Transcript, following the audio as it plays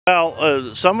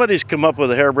Well, somebody's come up with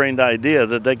a harebrained idea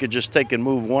that they could just take and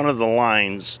move one of the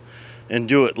lines and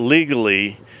do it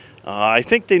legally. I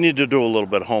think they need to do a little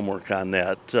bit of homework on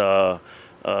that.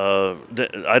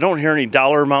 I don't hear any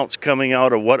dollar amounts coming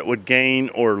out of what it would gain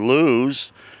or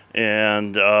lose,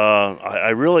 and I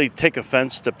really take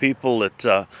offense to people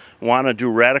that want to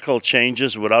do radical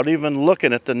changes without even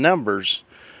looking at the numbers.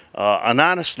 An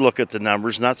honest look at the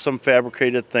numbers, not some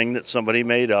fabricated thing that somebody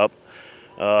made up.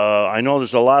 I know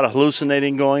there's a lot of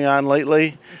hallucinating going on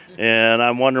lately, and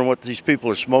I'm wondering what these people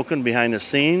are smoking behind the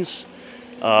scenes.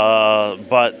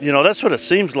 But, you know, that's what it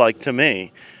seems like to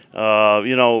me.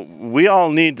 You know, we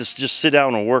all need to just sit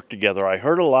down and work together. I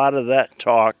heard a lot of that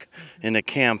talk in the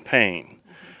campaign,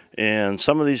 and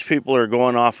some of these people are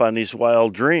going off on these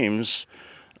wild dreams.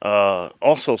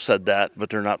 Also said that, but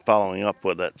they're not following up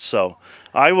with it. So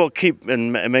I will keep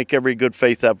and make every good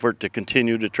faith effort to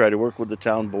continue to try to work with the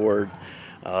town board.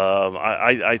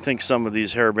 I think some of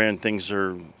these harebrained things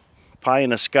are pie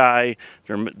in the sky.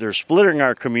 They're splitting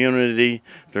our community.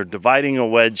 They're dividing a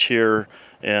wedge here,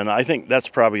 and I think that's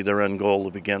probably their end goal to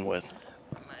begin with.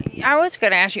 I was going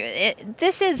to ask you,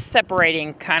 this is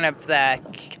separating kind of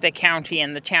the county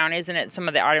and the town, isn't it? Some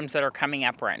of the items that are coming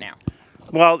up right now.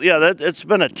 Well, yeah, it's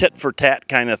been a tit-for-tat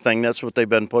kind of thing. That's what they've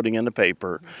been putting in the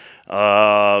paper.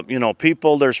 You know,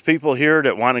 there's people here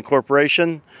that want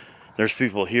incorporation. There's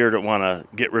people here that want to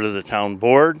get rid of the town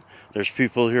board. There's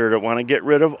people here that want to get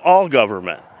rid of all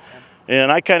government.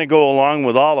 And I kind of go along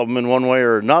with all of them in one way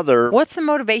or another. What's the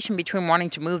motivation between wanting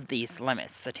to move these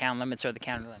limits, the town limits or the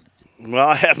county limits? Well,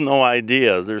 I have no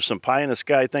idea. There's some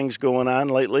pie-in-the-sky things going on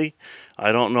lately.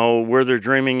 I don't know where they're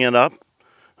dreaming it up.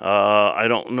 I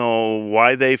don't know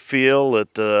why they feel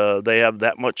that they have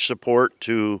that much support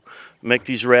to make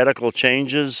these radical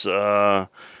changes.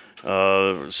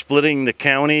 Splitting the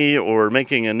county or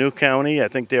making a new county, I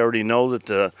think they already know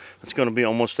that it's going to be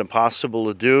almost impossible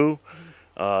to do.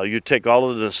 You take all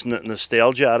of this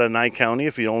nostalgia out of Nye County.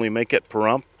 If you only make it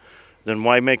Pahrump, then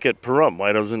why make it Pahrump?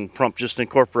 Why doesn't Pahrump just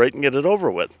incorporate and get it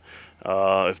over with?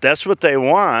 If that's what they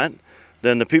want,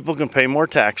 then the people can pay more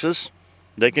taxes.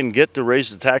 They can get to raise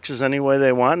the taxes any way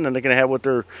they want, and then they can have what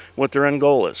their end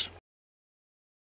goal is.